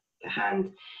any to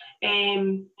hand.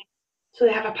 So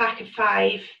they have a pack of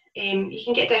 5. You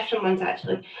can get different ones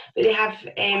actually, but they have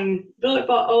roller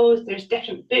bottles. There's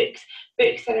different books.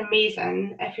 Books are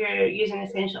amazing if you're using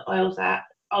essential oils. I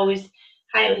always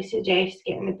highly suggest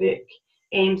getting the book.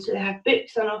 So they have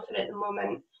books on offer at the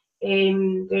moment.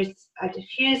 There's a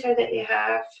diffuser that they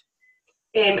have,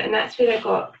 and that's where I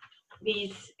got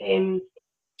these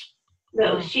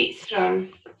little sheets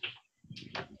from.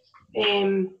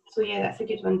 So yeah, that's a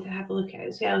good one to have a look at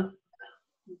as well.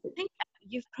 I think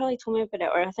you've probably told me about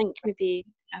it, or I think maybe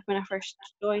when I first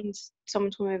joined,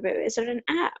 someone told me about it. Is there an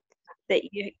app that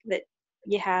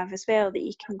you have as well that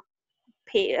you can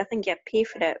pay? I think you have to pay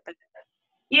for it, but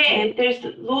yeah, there's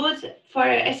loads for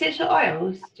essential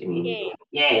oils. Do you mean?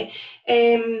 Yeah.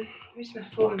 Where's my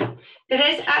phone? There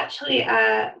is actually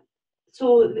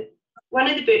one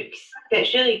of the books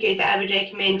that's really good that I would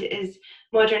recommend is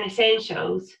Modern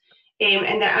Essentials.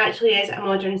 And there actually is a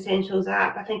Modern Essentials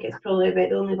app. I think it's probably about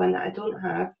the only one that I don't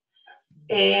have.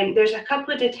 There's a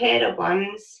couple of doTERRA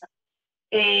ones.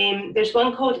 There's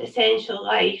one called Essential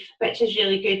Life, which is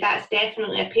really good. That's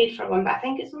definitely a paid for one, but I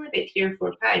think it's only about £3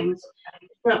 or £4.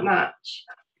 Not much.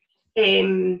 But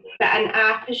an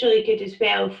app is really good as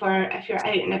well for if you're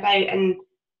out and about and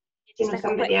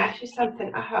somebody asks you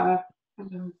something.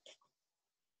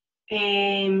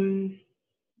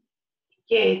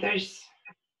 Yeah, there's,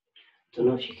 don't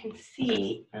know if you can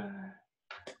see,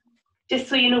 just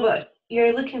so you know what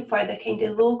you're looking for, the kind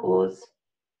of logos.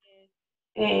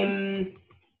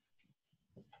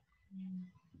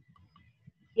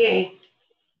 Yeah,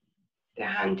 they're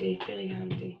handy, really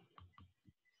handy.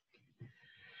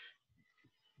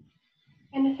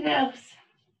 Anything else?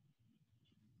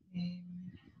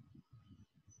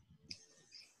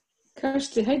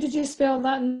 Kirsty, how did you spell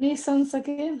that Naissance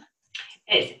again?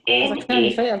 It's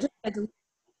N-A-I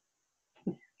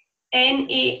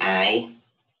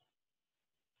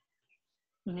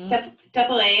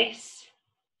double S-A-N-C-E,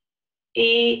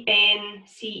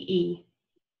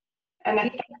 and I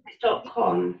think it's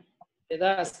 .com. Yeah,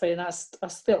 that's fine. I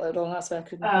spelled it wrong. That's why I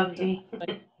couldn't find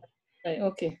it. Right,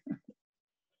 okay.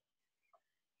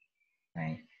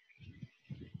 Right.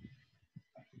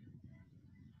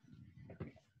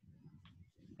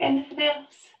 Anything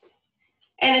else?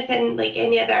 Anything like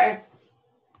any other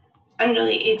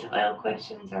unrelated oil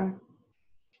questions or?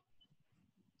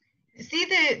 See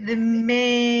the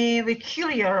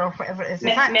molecular or whatever it is.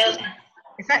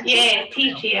 Is that yeah,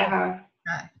 tea tree,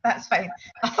 that's fine.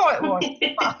 I thought it was.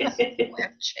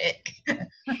 But check.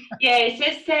 Yeah, it's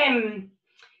just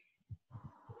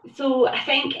so I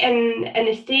think in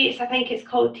the States, I think it's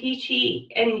called tea tree.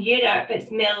 In Europe,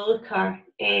 it's Melaleuca.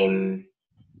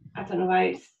 I don't know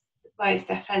why it's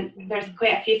different. There's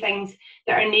quite a few things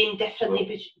that are named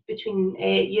differently between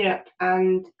Europe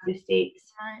and the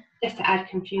States, right. Just to add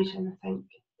confusion, I think.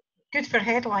 Good for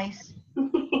head lice.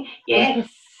 Yes,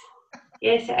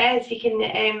 yes, it is. You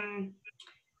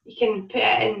can put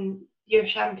it in your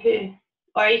shampoo,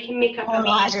 or you can make up a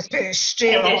I just put it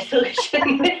straight on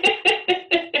solution.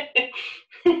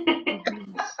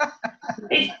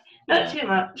 Not too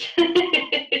much.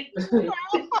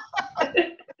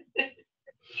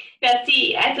 Well,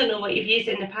 see, I don't know what you've used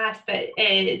in the past, but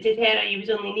doTERRA, you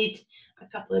would only need a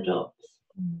couple of drops.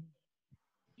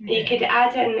 Yeah. You could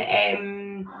add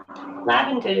in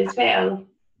lavender as well.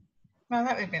 Well,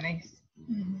 that would be nice.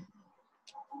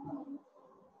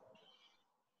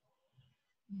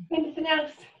 Anything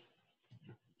else?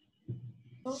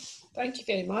 Oh, thank you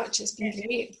very much. It's been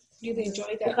great. Really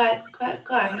enjoyed it. Glad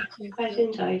you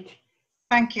enjoyed.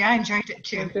 Thank you. I enjoyed it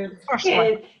too. Good.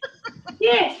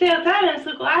 Yes, well done. I'm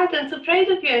so glad. I'm so proud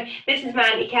of you. This is my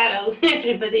Auntie Carol,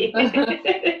 everybody.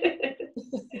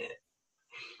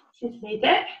 She's made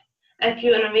it. And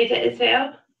Fiona made it as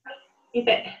well. A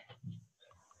bit.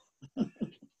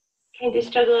 Kind of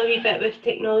struggle a wee bit with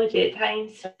technology at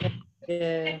times.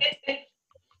 Yeah.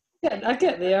 I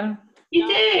get there. You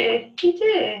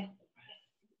do.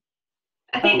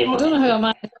 I think I don't know how I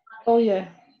managed to call you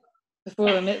before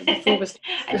we I just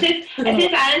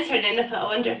answered and I thought, I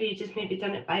wonder if you just maybe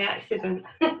done it by accident.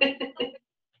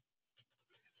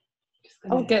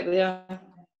 I'll get there.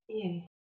 Yeah.